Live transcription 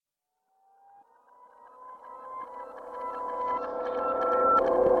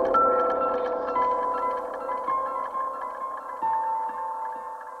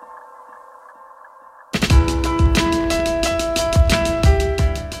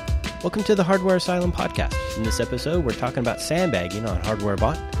Welcome to the Hardware Asylum podcast. In this episode, we're talking about sandbagging on Hardware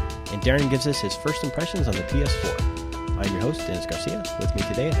Bot, and Darren gives us his first impressions on the PS4. I'm your host, Dennis Garcia. With me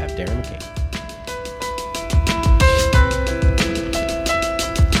today, I have Darren McCain.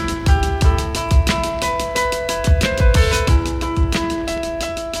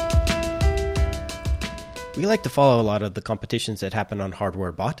 We like to follow a lot of the competitions that happen on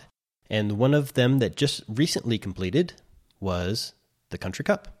Hardware Bot, and one of them that just recently completed was the Country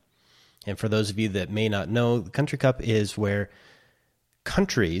Cup. And for those of you that may not know, the Country Cup is where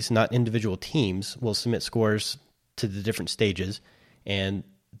countries, not individual teams, will submit scores to the different stages, and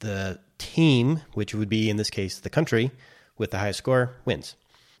the team, which would be in this case the country, with the highest score wins.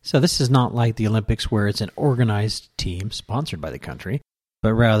 So this is not like the Olympics where it's an organized team sponsored by the country,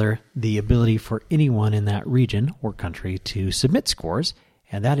 but rather the ability for anyone in that region or country to submit scores,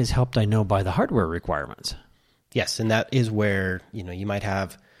 and that is helped, I know, by the hardware requirements. Yes, and that is where, you might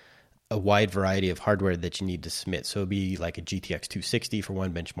have a wide variety of hardware that you need to submit. So it'd be like a GTX 260 for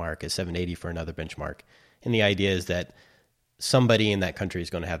one benchmark, a 780 for another benchmark. And the idea is that somebody in that country is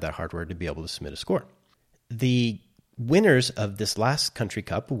going to have that hardware to be able to submit a score. The winners of this last Country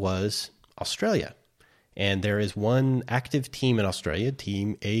Cup was Australia. And there is one active team in Australia,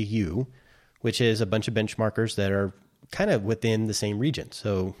 Team AU, which is a bunch of benchmarkers that are kind of within the same region.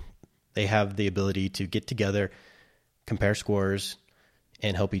 So they have the ability to get together, compare scores,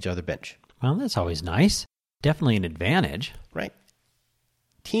 and help each other bench. Well, that's always nice. Definitely an advantage. Right.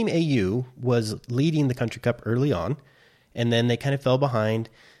 Team AU was leading the Country Cup early on, and then they kind of fell behind,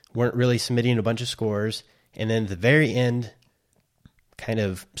 weren't really submitting a bunch of scores, and then at the very end kind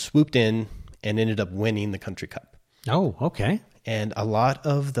of swooped in and ended up winning the Country Cup. Oh, okay. And a lot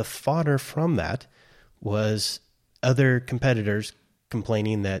of the fodder from that was other competitors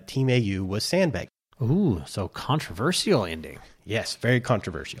complaining that Team AU was sandbagging. Ooh, so controversial ending. Yes, very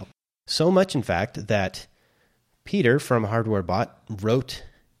controversial. So much, in fact, that Peter from Hardware Bot wrote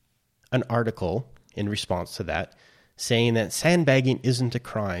an article in response to that, saying that sandbagging isn't a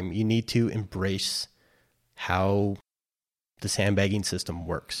crime. You need to embrace how the sandbagging system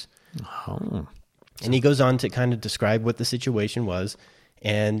works. Oh. And he goes on to kind of describe what the situation was,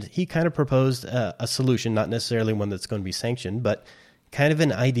 and he kind of proposed a solution, not necessarily one that's going to be sanctioned, but kind of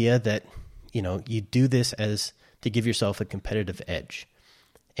an idea that, you do this as to give yourself a competitive edge.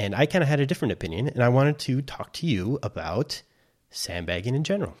 And I kind of had a different opinion, and I wanted to talk to you about sandbagging in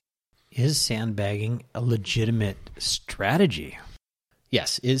general. Is sandbagging a legitimate strategy?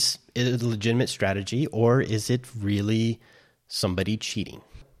 Yes. Is it a legitimate strategy, or is it really somebody cheating?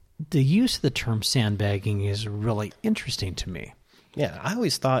 The use of the term sandbagging is really interesting to me. Yeah, I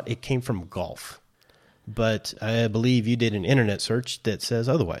always thought it came from golf, but I believe you did an internet search that says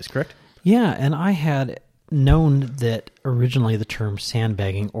otherwise, correct? Yeah, and I had known that originally the term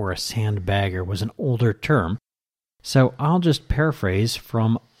sandbagging or a sandbagger was an older term, so I'll just paraphrase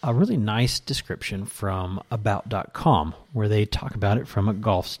from a really nice description from about.com, where they talk about it from a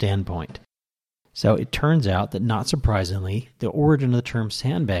golf standpoint. So it turns out that, not surprisingly, the origin of the term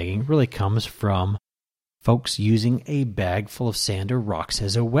sandbagging really comes from folks using a bag full of sand or rocks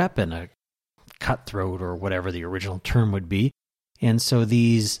as a weapon, a cutthroat or whatever the original term would be. And so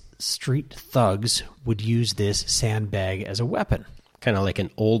these street thugs would use this sandbag as a weapon. Kind of like an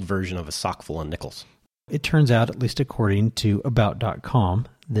old version of a sock full of nickels. It turns out, at least according to about.com,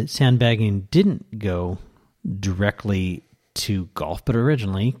 that sandbagging didn't go directly to golf, but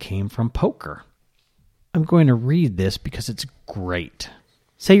originally came from poker. I'm going to read this because it's great.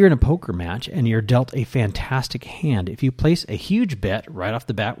 Say you're in a poker match and you're dealt a fantastic hand. If you place a huge bet right off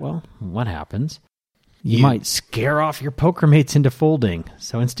the bat, well, what happens? You might scare off your poker mates into folding.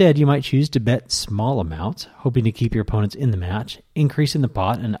 So instead, you might choose to bet small amounts, hoping to keep your opponents in the match, increasing the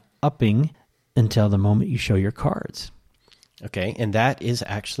pot and upping until the moment you show your cards. Okay, and that is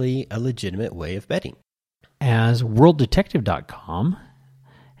actually a legitimate way of betting. As worlddetective.com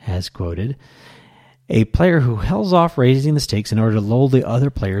has quoted, a player who hells off raising the stakes in order to lull the other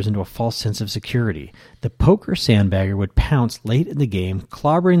players into a false sense of security. The poker sandbagger would pounce late in the game,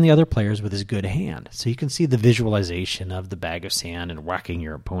 clobbering the other players with his good hand. So you can see the visualization of the bag of sand and whacking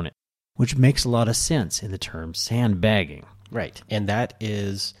your opponent, which makes a lot of sense in the term sandbagging. Right, and that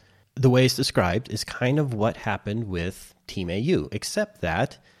is, the way it's described, is kind of what happened with Team AU, except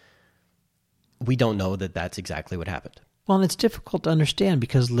that we don't know that that's exactly what happened. Well, and it's difficult to understand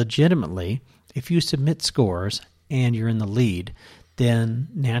because legitimately, if you submit scores and you're in the lead, then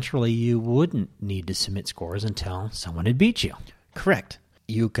naturally you wouldn't need to submit scores until someone had beat you. Correct.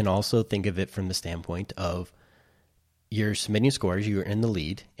 You can also think of it from the standpoint of you're submitting scores, you're in the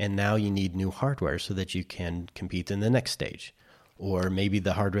lead, and now you need new hardware so that you can compete in the next stage. Or maybe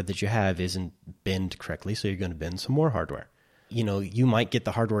the hardware that you have isn't binned correctly, so you're going to bin some more hardware. You might get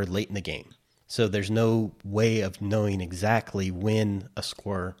the hardware late in the game. So there's no way of knowing exactly when a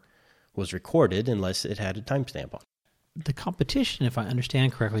score was recorded unless it had a timestamp on it. The competition, if I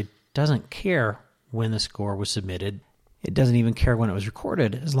understand correctly, doesn't care when the score was submitted. It doesn't even care when it was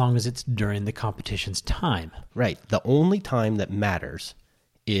recorded, as long as it's during the competition's time. Right. The only time that matters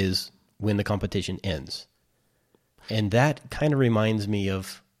is when the competition ends. And that kind of reminds me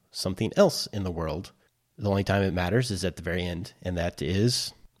of something else in the world. The only time it matters is at the very end, and that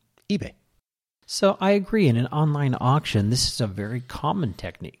is eBay. So I agree. In an online auction, this is a very common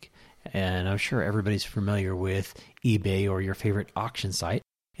technique. And I'm sure everybody's familiar with eBay or your favorite auction site,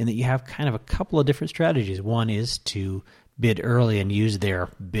 in that you have kind of a couple of different strategies. One is to bid early and use their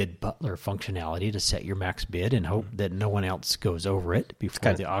bid butler functionality to set your max bid and hope that no one else goes over it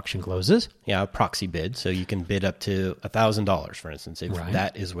before the auction closes. Yeah, a proxy bid. So you can bid up to $1,000, for instance, if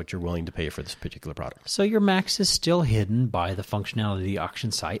that is what you're willing to pay for this particular product. So your max is still hidden by the functionality of the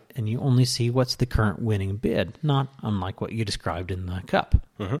auction site, and you only see what's the current winning bid, not unlike what you described in the cup.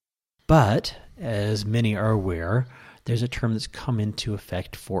 Mm-hmm. But, as many are aware, there's a term that's come into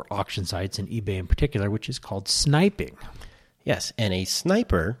effect for auction sites, and eBay in particular, which is called sniping. Yes, and a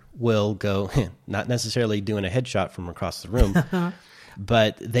sniper will go, not necessarily doing a headshot from across the room,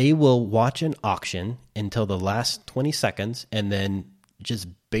 but they will watch an auction until the last 20 seconds and then just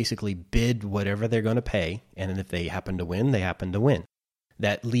basically bid whatever they're going to pay. And if they happen to win, they happen to win.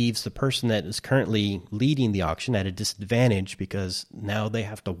 That leaves the person that is currently leading the auction at a disadvantage because now they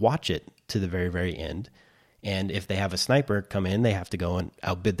have to watch it to the very, very end. And if they have a sniper come in, they have to go and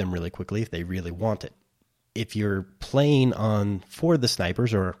outbid them really quickly if they really want it. If you're playing for the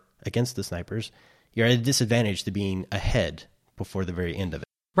snipers or against the snipers, you're at a disadvantage to being ahead before the very end of it.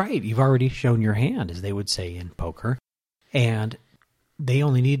 Right. You've already shown your hand, as they would say in poker. And they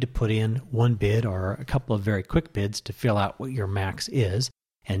only need to put in one bid or a couple of very quick bids to fill out what your max is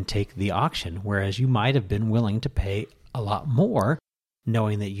and take the auction, whereas you might have been willing to pay a lot more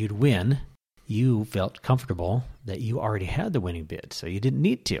knowing that you'd win. You felt comfortable that you already had the winning bid, so you didn't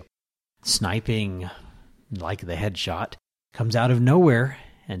need to. Sniping, like the headshot, comes out of nowhere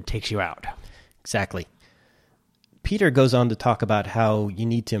and takes you out. Exactly. Peter goes on to talk about how you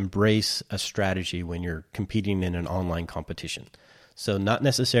need to embrace a strategy when you're competing in an online competition. So not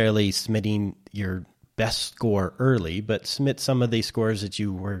necessarily submitting your best score early, but submit some of the scores that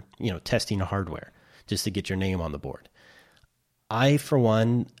you were, testing hardware just to get your name on the board. I, for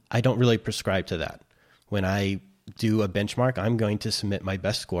one, I don't really prescribe to that. When I do a benchmark, I'm going to submit my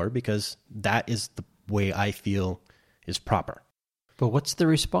best score because that is the way I feel is proper. But what's the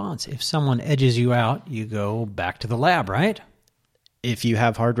response? If someone edges you out, you go back to the lab, right? If you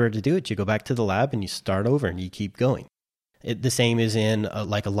have hardware to do it, you go back to the lab and you start over and you keep going. The same is in a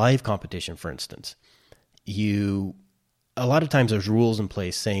live competition, for instance. A lot of times there's rules in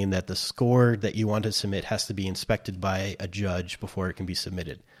place saying that the score that you want to submit has to be inspected by a judge before it can be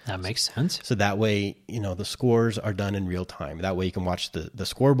submitted. That makes sense. So that way, the scores are done in real time. That way you can watch the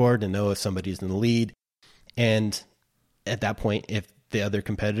scoreboard and know if somebody's in the lead. And at that point, if the other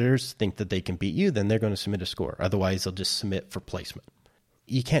competitors think that they can beat you, then they're going to submit a score. Otherwise, they'll just submit for placement.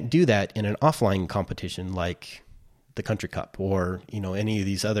 You can't do that in an offline competition like the Country Cup or, any of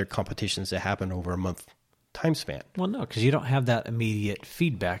these other competitions that happen over a month time span. Well, no, because you don't have that immediate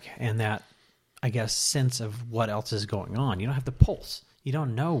feedback and that, I guess, sense of what else is going on. You don't have the pulse. You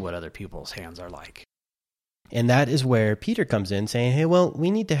don't know what other people's hands are like. And that is where Peter comes in saying, hey, well,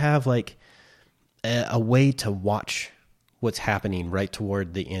 we need to have a way to watch what's happening right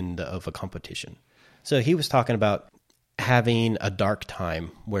toward the end of a competition. So he was talking about having a dark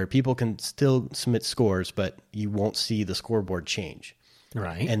time where people can still submit scores, but you won't see the scoreboard change.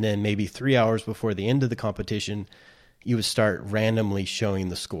 Right. And then maybe 3 hours before the end of the competition, you would start randomly showing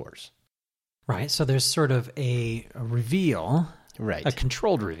the scores. Right. So there's sort of a reveal. Right. A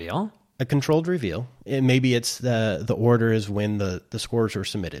controlled reveal. A controlled reveal. Maybe it's the order is when the scores are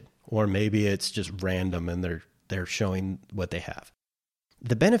submitted, or maybe it's just random and they're showing what they have.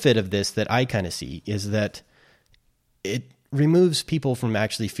 The benefit of this that I kind of see is that it removes people from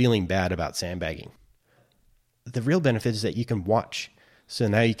actually feeling bad about sandbagging. The real benefit is that you can watch. So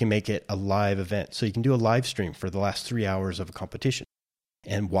now you can make it a live event. So you can do a live stream for the last 3 hours of a competition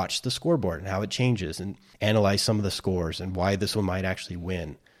and watch the scoreboard and how it changes and analyze some of the scores and why this one might actually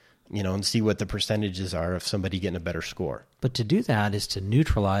win, and see what the percentages are of somebody getting a better score. But to do that is to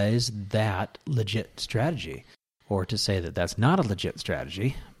neutralize that legit strategy, or to say that that's not a legit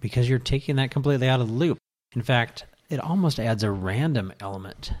strategy because you're taking that completely out of the loop. In fact, it almost adds a random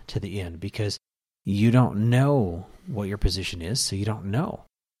element to the end because You don't know what your position is, so you don't know.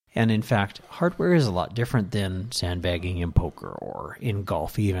 And in fact, hardware is a lot different than sandbagging in poker or in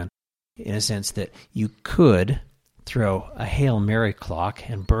golf even, in a sense that you could throw a Hail Mary clock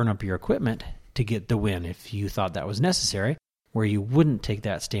and burn up your equipment to get the win if you thought that was necessary, where you wouldn't take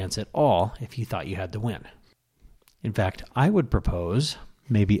that stance at all if you thought you had the win. In fact, I would propose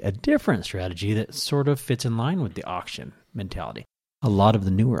maybe a different strategy that sort of fits in line with the auction mentality. A lot of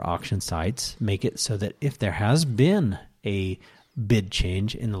the newer auction sites make it so that if there has been a bid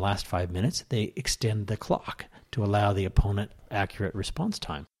change in the last 5 minutes, they extend the clock to allow the opponent accurate response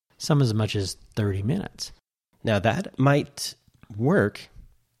time, some as much as 30 minutes. Now that might work,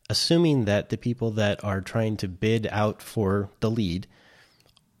 assuming that the people that are trying to bid out for the lead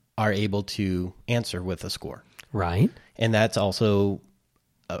are able to answer with a score. Right. And that's also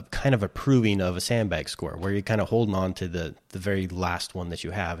kind of approving of a sandbag score, where you're kind of holding on to the very last one that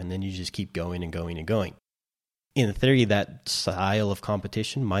you have, and then you just keep going and going and going. In theory, that style of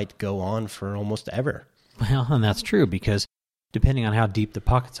competition might go on for almost ever. Well, and that's true, because depending on how deep the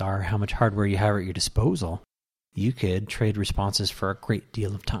pockets are, how much hardware you have at your disposal, you could trade responses for a great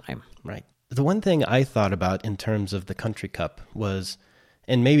deal of time. Right. The one thing I thought about in terms of the Country Cup was,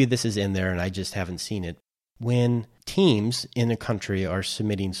 and maybe this is in there and I just haven't seen it, when teams in a country are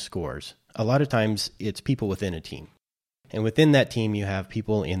submitting scores, a lot of times it's people within a team. And within that team, you have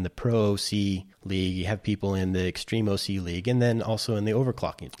people in the Pro OC League, you have people in the Extreme OC League, and then also in the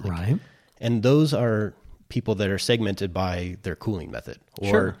Overclocking League. Right. And those are people that are segmented by their cooling method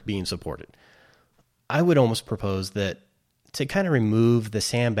or being supported. I would almost propose that to kind of remove the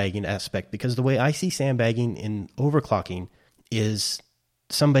sandbagging aspect, because the way I see sandbagging in overclocking is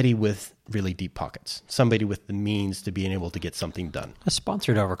somebody with really deep pockets, somebody with the means to being able to get something done. A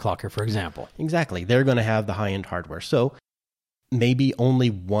sponsored overclocker, for example. Exactly. They're going to have the high-end hardware. So maybe only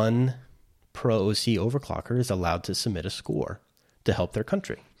one Pro OC overclocker is allowed to submit a score to help their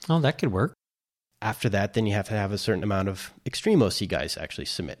country. Oh, that could work. After that, then you have to have a certain amount of Extreme OC guys actually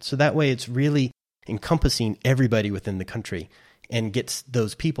submit. So that way it's really encompassing everybody within the country and gets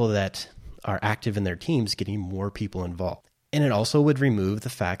those people that are active in their teams getting more people involved. And it also would remove the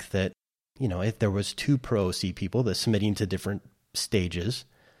fact that, you know, if there was two Pro OC people that submitting to different stages,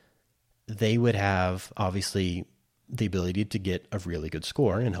 they would have obviously the ability to get a really good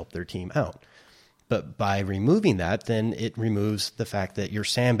score and help their team out. But by removing that, then it removes the fact that you're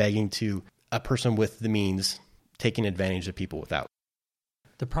sandbagging to a person with the means taking advantage of people without.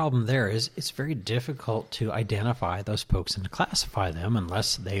 The problem there is it's very difficult to identify those folks and classify them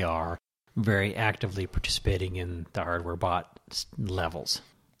unless they are very actively participating in the hardware bot levels.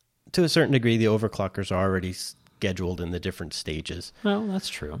 To a certain degree, the overclockers are already scheduled in the different stages. Well, that's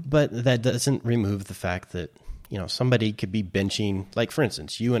true. But that doesn't remove the fact that, you know, somebody could be benching, like for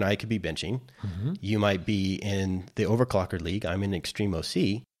instance, you and I could be benching. Mm-hmm. You might be in the overclocker league. I'm in Extreme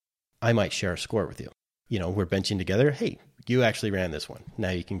OC. I might share a score with you. You know, we're benching together. Hey, you actually ran this one. Now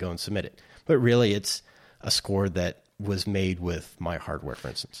you can go and submit it. But really, it's a score that was made with my hardware, for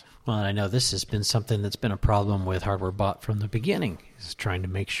instance. Well, and I know this has been something that's been a problem with Hardware Bot from the beginning, is trying to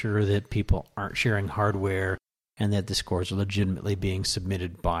make sure that people aren't sharing hardware and that the scores are legitimately being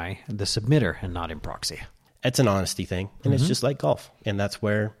submitted by the submitter and not in proxy. It's an honesty thing, and it's just like golf. And that's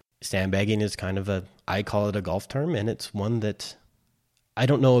where sandbagging is kind of I call it a golf term, and it's one that I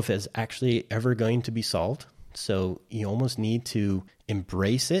don't know if it's actually ever going to be solved. So you almost need to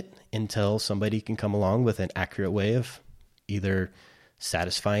embrace it until somebody can come along with an accurate way of either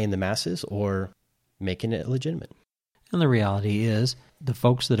satisfying the masses or making it legitimate. And the reality is the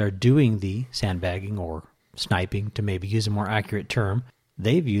folks that are doing the sandbagging or sniping, to maybe use a more accurate term,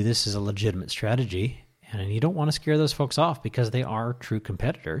 they view this as a legitimate strategy. And you don't want to scare those folks off because they are true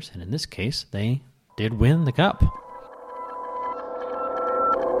competitors. And in this case, they did win the cup.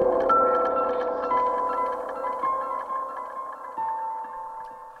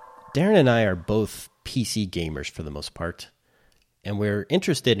 Darren and I are both PC gamers for the most part, and we're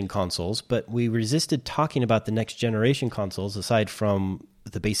interested in consoles, but we resisted talking about the next generation consoles aside from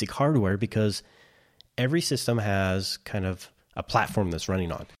the basic hardware because every system has kind of a platform that's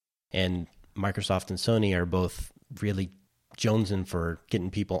running on. And Microsoft and Sony are both really jonesing for getting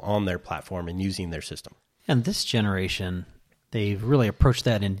people on their platform and using their system. And this generation, they've really approached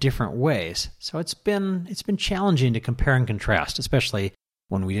that in different ways. So it's been challenging to compare and contrast, especially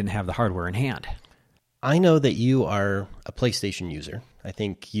when we didn't have the hardware in hand. I know that you are a PlayStation user. I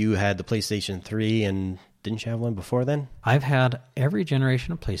think you had the PlayStation 3, and didn't you have one before then? I've had every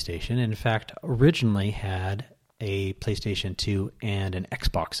generation of PlayStation. In fact, originally had a PlayStation 2 and an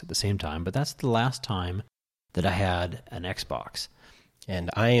Xbox at the same time, but that's the last time that I had an Xbox. And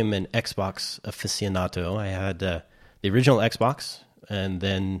I am an Xbox aficionado. I had the original Xbox, and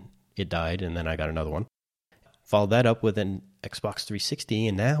then it died, and then I got another one. Followed that up with an Xbox 360,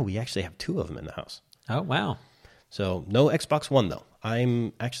 and now we actually have two of them in the house. Oh, wow. So no Xbox One, though.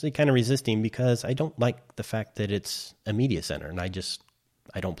 I'm actually kind of resisting because I don't like the fact that it's a media center, and I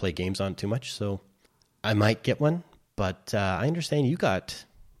don't play games on it too much, so I might get one. But I understand you got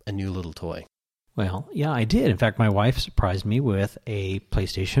a new little toy. Well, yeah, I did. In fact, my wife surprised me with a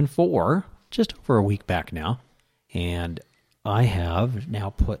PlayStation 4 just over a week back now, and I have now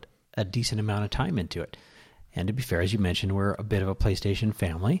put a decent amount of time into it. And to be fair, as you mentioned, we're a bit of a PlayStation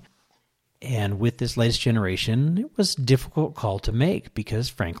family. And with this latest generation, it was a difficult call to make because,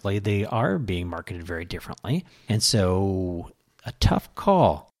 frankly, they are being marketed very differently. And so, a tough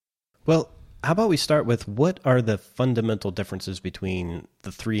call. Well, how about we start with what are the fundamental differences between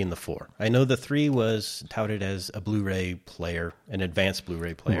the 3 and the 4? I know the 3 was touted as a Blu-ray player, an advanced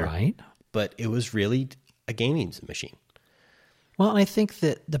Blu-ray player. Right. But it was really a gaming machine. Well, I think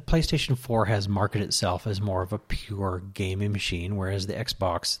that the PlayStation 4 has marketed itself as more of a pure gaming machine, whereas the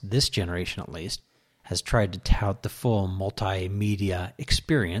Xbox, this generation at least, has tried to tout the full multimedia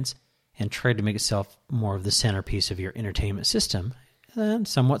experience and tried to make itself more of the centerpiece of your entertainment system, and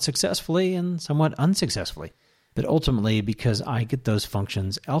somewhat successfully and somewhat unsuccessfully. But ultimately, because I get those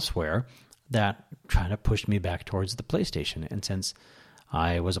functions elsewhere, that kind of pushed me back towards the PlayStation. And since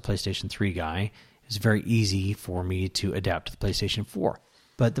I was a PlayStation 3 guy, it's very easy for me to adapt to the PlayStation 4.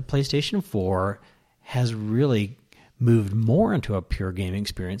 But the PlayStation 4 has really moved more into a pure gaming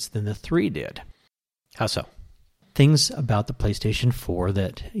experience than the 3 did. How so? Things about the PlayStation 4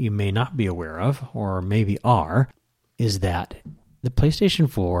 that you may not be aware of, or maybe are, is that the PlayStation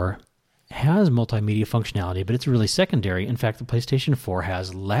 4 has multimedia functionality, but it's really secondary. In fact, the PlayStation 4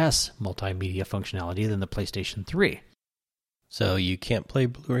 has less multimedia functionality than the PlayStation 3. So you can't play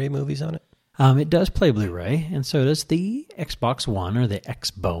Blu-ray movies on it? It does play Blu-ray, and so does the Xbox One, or the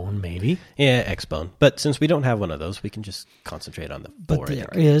X-Bone, maybe. Yeah, X-Bone. But since we don't have one of those, we can just concentrate on the 4. But there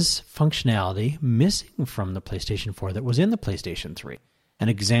is functionality missing from the PlayStation 4 that was in the PlayStation 3. An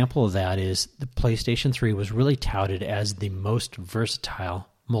example of that is the PlayStation 3 was really touted as the most versatile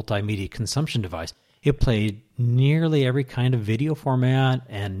multimedia consumption device. It played nearly every kind of video format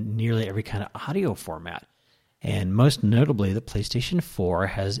and nearly every kind of audio format. And most notably, the PlayStation 4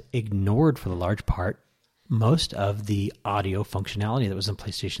 has ignored, for the large part, most of the audio functionality that was in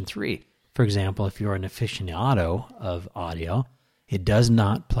PlayStation 3. For example, if you're an aficionado of audio, it does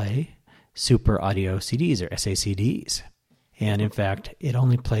not play Super Audio CDs or SACDs. And in fact, it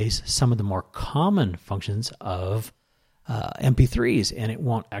only plays some of the more common functions of MP3s, and it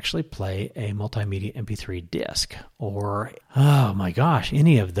won't actually play a multimedia MP3 disc or, oh my gosh,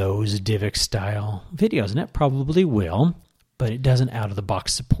 any of those DivX-style videos. And it probably will, but it doesn't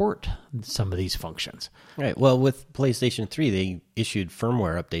out-of-the-box support some of these functions. Right. Well, with PlayStation 3, they issued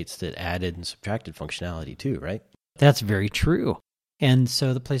firmware updates that added and subtracted functionality too, right? That's very true. And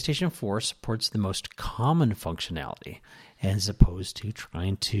so the PlayStation 4 supports the most common functionality as opposed to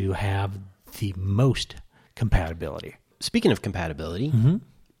trying to have the most compatibility. Speaking of compatibility,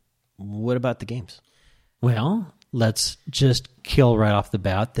 what about the games? Well, let's just kill right off the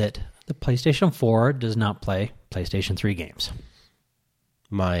bat that the PlayStation 4 does not play PlayStation 3 games.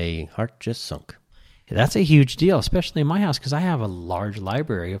 My heart just sunk. That's a huge deal, especially in my house, because I have a large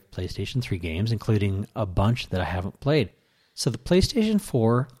library of PlayStation 3 games, including a bunch that I haven't played. So the PlayStation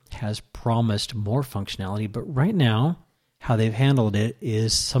 4 has promised more functionality, but right now, how they've handled it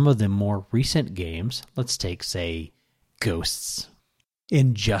is some of the more recent games, let's take, say, Ghosts,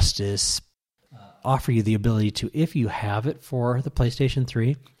 Injustice, offer you the ability to, if you have it for the PlayStation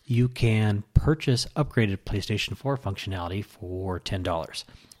 3, you can purchase upgraded PlayStation 4 functionality for $10,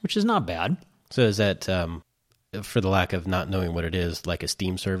 which is not bad. So is that, for the lack of not knowing what it is, like a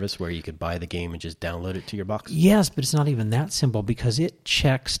Steam service where you could buy the game and just download it to your box? Yes, but it's not even that simple because it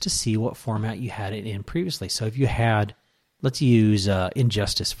checks to see what format you had it in previously. So if you had, let's use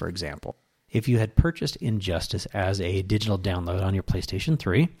Injustice, for example. If you had purchased Injustice as a digital download on your PlayStation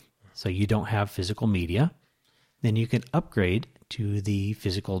 3, so you don't have physical media, then you can upgrade to the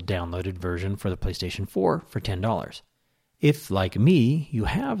physical downloaded version for the PlayStation 4 for $10. If, like me, you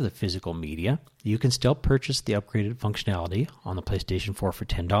have the physical media, you can still purchase the upgraded functionality on the PlayStation 4 for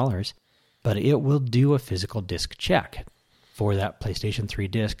 $10, but it will do a physical disc check for that PlayStation 3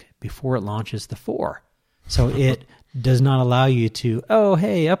 disc before it launches the 4. So it does not allow you to,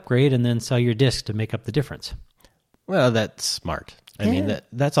 upgrade and then sell your disc to make up the difference. Well, that's smart. I mean,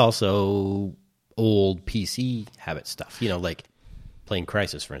 that's also old PC habit stuff. You know, like playing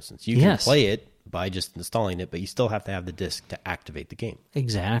Crysis, for instance. You can play it by just installing it, but you still have to have the disc to activate the game.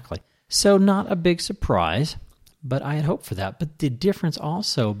 Exactly. So not a big surprise, but I had hoped for that. But the difference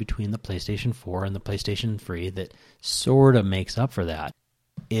also between the PlayStation 4 and the PlayStation 3 that sort of makes up for that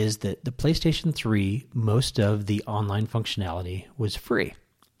is that the PlayStation 3, most of the online functionality was free.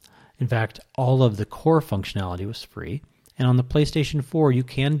 In fact, all of the core functionality was free. And on the PlayStation 4, you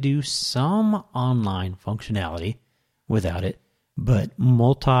can do some online functionality without it, but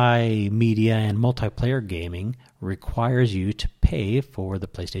multimedia and multiplayer gaming requires you to pay for the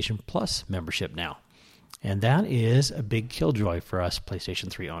PlayStation Plus membership now. And that is a big killjoy for us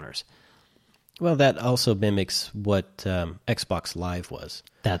PlayStation 3 owners. Well, that also mimics what Xbox Live was.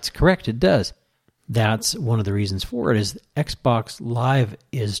 That's correct, it does. That's one of the reasons for it is Xbox Live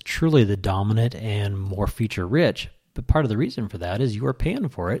is truly the dominant and more feature-rich. But part of the reason for that is you were paying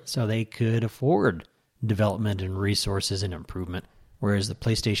for it so they could afford development and resources and improvement, whereas the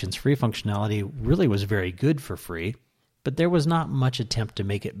PlayStation's free functionality really was very good for free, but there was not much attempt to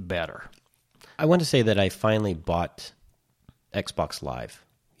make it better. I want to say that I finally bought Xbox Live.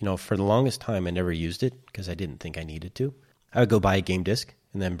 For the longest time, I never used it because I didn't think I needed to. I would go buy a game disc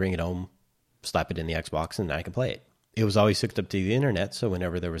and then bring it home, slap it in the Xbox, and I could play it. It was always hooked up to the internet, so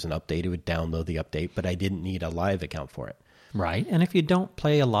whenever there was an update, it would download the update, but I didn't need a Live account for it. Right, and if you don't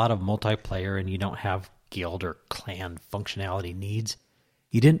play a lot of multiplayer and you don't have guild or clan functionality needs,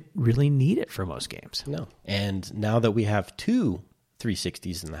 you didn't really need it for most games. No, and now that we have two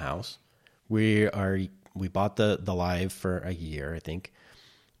 360s in the house, we bought the Live for a year, I think,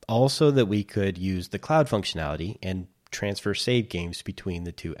 also that we could use the cloud functionality and transfer save games between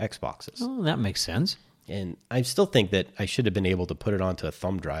the two Xboxes. Oh, that makes sense. And I still think that I should have been able to put it onto a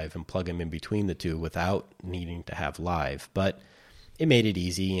thumb drive and plug them in between the two without needing to have Live. But it made it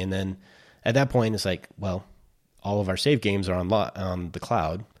easy. And then at that point, it's like, well, all of our save games are on the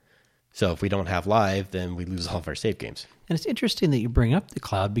cloud. So if we don't have Live, then we lose all of our save games. And it's interesting that you bring up the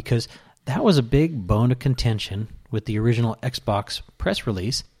cloud because that was a big bone of contention with the original Xbox press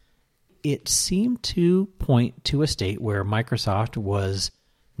release. It seemed to point to a state where Microsoft was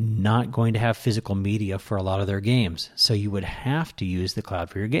not going to have physical media for a lot of their games, so you would have to use the cloud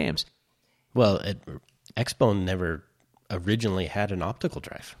for your games. Well, Xbone never originally had an optical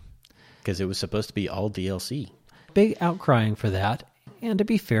drive because it was supposed to be all DLC. Big outcrying for that, and to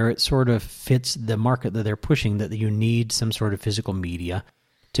be fair, it sort of fits the market that they're pushing, that you need some sort of physical media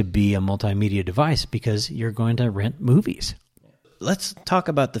to be a multimedia device because you're going to rent movies. Let's talk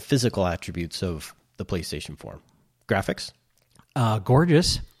about the physical attributes of the PlayStation 4. Graphics?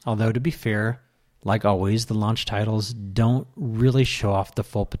 Gorgeous, although to be fair, like always, the launch titles don't really show off the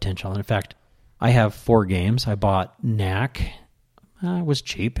full potential. In fact, I have 4 games. I bought Knack. It was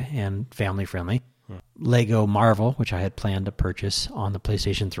cheap and family-friendly. Lego Marvel, which I had planned to purchase on the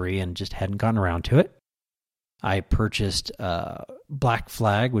PlayStation 3 and just hadn't gotten around to it. I purchased Black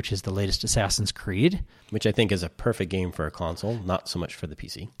Flag, which is the latest Assassin's Creed. Which I think is a perfect game for a console, not so much for the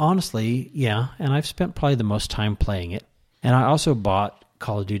PC. Honestly, yeah, and I've spent probably the most time playing it. And I also bought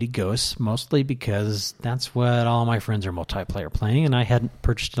Call of Duty Ghosts, mostly because that's what all my friends are multiplayer playing, and I hadn't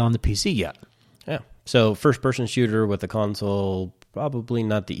purchased it on the PC yet. Yeah. So first-person shooter with a console, probably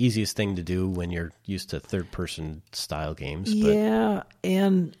not the easiest thing to do when you're used to third-person style games. But yeah,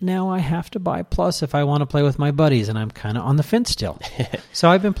 and now I have to buy Plus if I want to play with my buddies, and I'm kind of on the fence still. So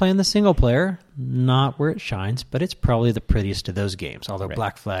I've been playing the single player, not where it shines, but it's probably the prettiest of those games, although right.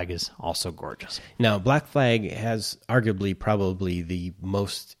 Black Flag is also gorgeous. Now, Black Flag has arguably probably the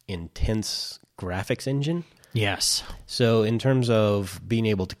most intense graphics engine. Yes. So in terms of being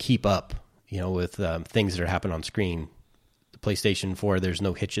able to keep up, with things that are happening on screen, the PlayStation 4, there's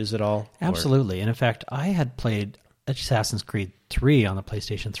no hitches at all? Absolutely. And in fact, I had played Assassin's Creed 3 on the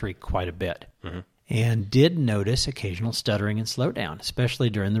PlayStation 3 quite a bit, and did notice occasional stuttering and slowdown, especially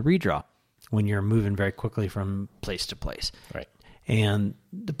during the redraw, when you're moving very quickly from place to place. Right. And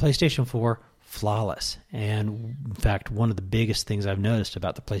the PlayStation 4, flawless. And in fact, one of the biggest things I've noticed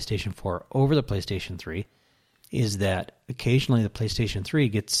about the PlayStation 4 over the PlayStation 3 is that occasionally the PlayStation 3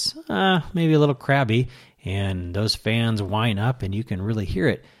 gets maybe a little crabby, and those fans whine up, and you can really hear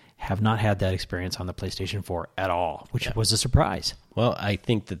it. Have not had that experience on the PlayStation 4 at all, which was a surprise. Well, I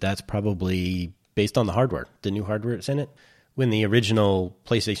think that's probably based on the hardware, the new hardware that's in it. When the original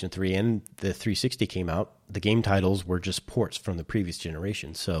PlayStation 3 and the 360 came out, the game titles were just ports from the previous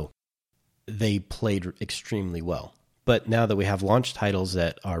generation, so they played extremely well. But now that we have launch titles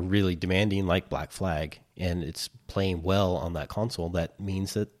that are really demanding, like Black Flag, and it's playing well on that console, that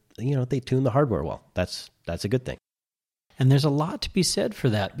means that they tune the hardware well. That's a good thing. And there's a lot to be said for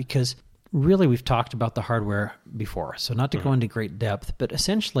that, because really, we've talked about the hardware before, so not to go into great depth, but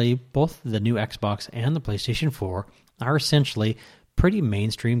essentially both the new Xbox and the PlayStation 4 are essentially pretty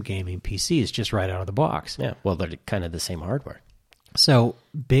mainstream gaming PCs just right out of the box. Yeah, well, they're kind of the same hardware. So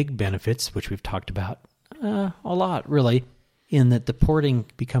big benefits, which we've talked about a lot, really, in that the porting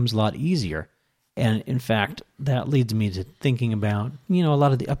becomes a lot easier. And in fact, that leads me to thinking about, a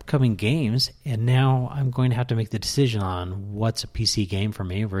lot of the upcoming games. And now I'm going to have to make the decision on what's a PC game for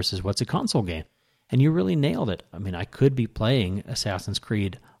me versus what's a console game. And you really nailed it. I mean, I could be playing Assassin's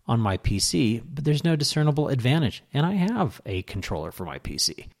Creed on my PC, but there's no discernible advantage. And I have a controller for my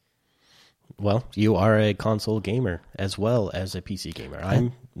PC. Well, you are a console gamer as well as a PC gamer.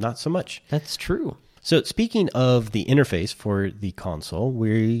 I'm not so much. That's true. So speaking of the interface for the console,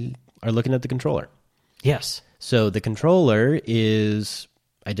 we are looking at the controller. Yes. So the controller is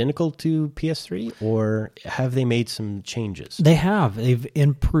identical to PS3, or have they made some changes? They have. They've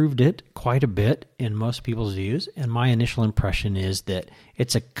improved it quite a bit in most people's views, and my initial impression is that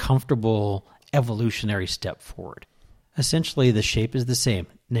it's a comfortable evolutionary step forward. Essentially, the shape is the same.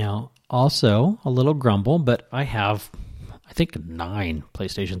 Now, also a little grumble, but I have, I think, 9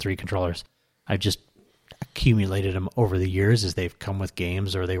 PlayStation 3 controllers. I've just accumulated them over the years as they've come with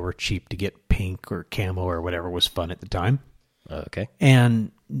games, or they were cheap to get pink or camo or whatever was fun at the time. Okay.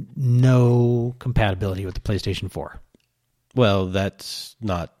 And no compatibility with the PlayStation 4. Well, that's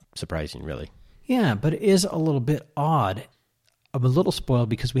not surprising, really. Yeah, but it is a little bit odd. I'm a little spoiled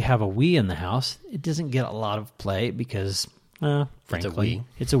because we have a Wii in the house. It doesn't get a lot of play because, frankly,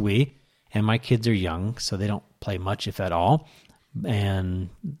 it's a Wii. And my kids are young, so they don't play much, if at all. And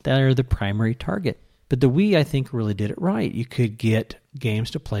they're the primary target. But the Wii, I think, really did it right. You could get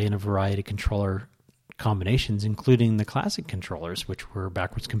games to play in a variety of controller combinations, including the classic controllers, which were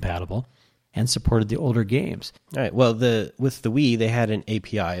backwards compatible and supported the older games. All right. Well, with the Wii, they had an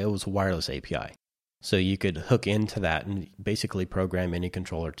API. It was a wireless API. So you could hook into that and basically program any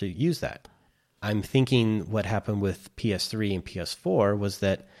controller to use that. I'm thinking what happened with PS3 and PS4 was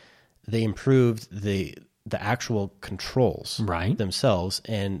that they improved the actual controls themselves,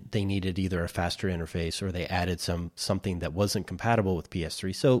 and they needed either a faster interface or they added something that wasn't compatible with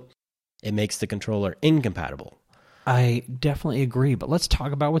PS3. So it makes the controller incompatible. I definitely agree, but let's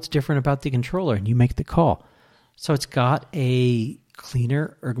talk about what's different about the controller, and you make the call. So it's got a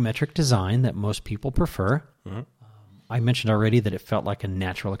cleaner ergometric design that most people prefer. Mm-hmm. I mentioned already that it felt like a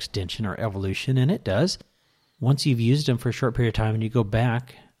natural extension or evolution, and it does. Once you've used them for a short period of time and you go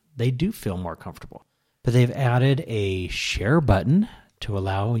back, they do feel more comfortable. But they've added a share button to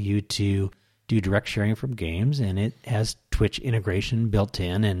allow you to do direct sharing from games, and it has Twitch integration built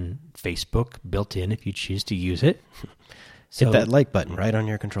in and Facebook built in if you choose to use it. So, hit that like button right on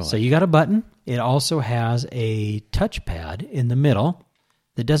your controller. So you got a button. It also has a touchpad in the middle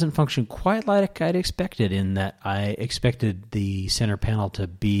that doesn't function quite like I'd expected, in that I expected the center panel to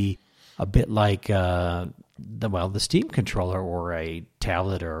be a bit like the Steam controller or a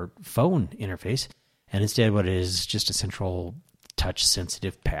tablet or phone interface. And instead what it is just a central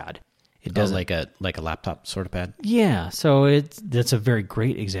touch-sensitive pad. It does like a laptop sort of pad? Yeah, so that's a very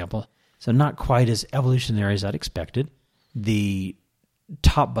great example. So not quite as evolutionary as I'd expected. The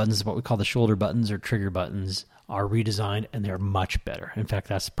top buttons, what we call the shoulder buttons or trigger buttons, are redesigned, and they're much better. In fact,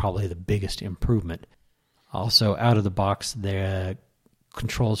 that's probably the biggest improvement. Also, out of the box, the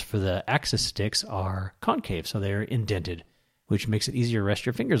controls for the access sticks are concave, so they're indented, which makes it easier to rest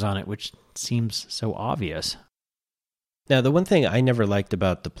your fingers on it, which seems so obvious. Now, the one thing I never liked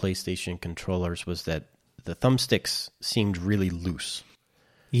about the PlayStation controllers was that the thumbsticks seemed really loose.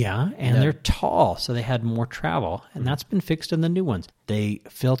 Yeah, and they're tall, so they had more travel, and that's been fixed in the new ones. They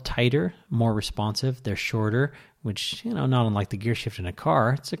feel tighter, more responsive. They're shorter, which, not unlike the gear shift in a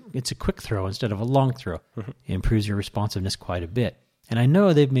car, it's a quick throw instead of a long throw. It improves your responsiveness quite a bit. And I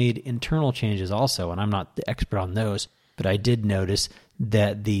know they've made internal changes also, and I'm not the expert on those, but I did notice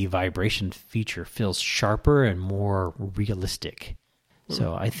that the vibration feature feels sharper and more realistic.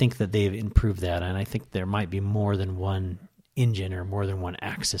 So I think that they've improved that, and I think there might be more than one engine or more than one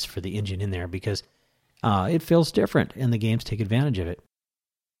axis for the engine in there, because it feels different, and the games take advantage of it.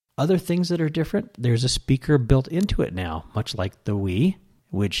 Other things that are different, there's a speaker built into it now, much like the Wii,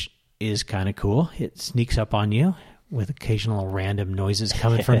 which is kind of cool. It sneaks up on you with occasional random noises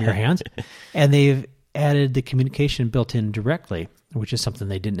coming from your hands. And they've added the communication built in directly, which is something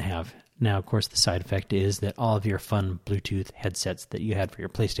they didn't have. Now, of course, the side effect is that all of your fun Bluetooth headsets that you had for your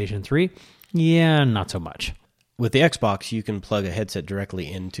PlayStation 3, not so much. With the Xbox, you can plug a headset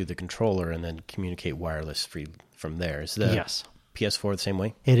directly into the controller and then communicate wireless free from there. Yes. PS4 the same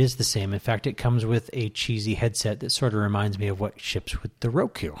way? It is the same. In fact, it comes with a cheesy headset that sort of reminds me of what ships with the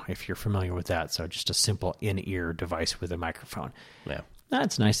Roku, if you're familiar with that. So just a simple in-ear device with a microphone. Yeah.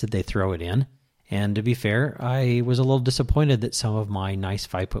 That's nice that they throw it in. And to be fair, I was a little disappointed that some of my nice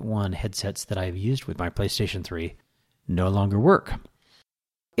 5.1 headsets that I've used with my PlayStation 3 no longer work.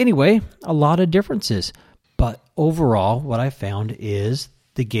 Anyway, a lot of differences. But overall, what I found is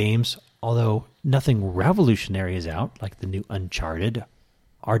the games, although nothing revolutionary is out, like the new Uncharted,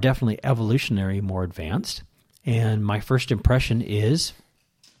 are definitely evolutionary, more advanced. And my first impression is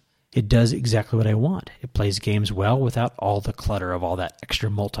it does exactly what I want. It plays games well without all the clutter of all that extra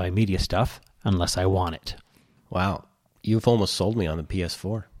multimedia stuff, unless I want it. Wow. You've almost sold me on the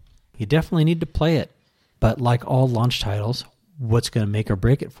PS4. You definitely need to play it. But like all launch titles, what's going to make or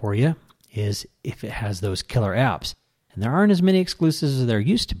break it for you is if it has those killer apps. And there aren't as many exclusives as there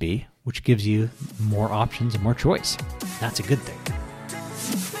used to be, which gives you more options and more choice. That's a good thing.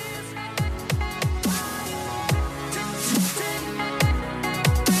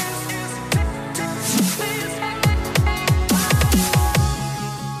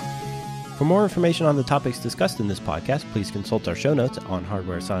 For more information on the topics discussed in this podcast, please consult our show notes on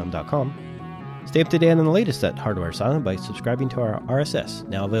hardwareasylum.com. Stay up to date on the latest at Hardware Asylum by subscribing to our RSS,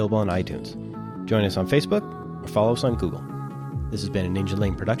 now available on iTunes. Join us on Facebook or follow us on Google. This has been a Ninja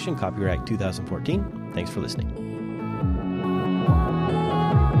Lane production, copyright 2014. Thanks for listening.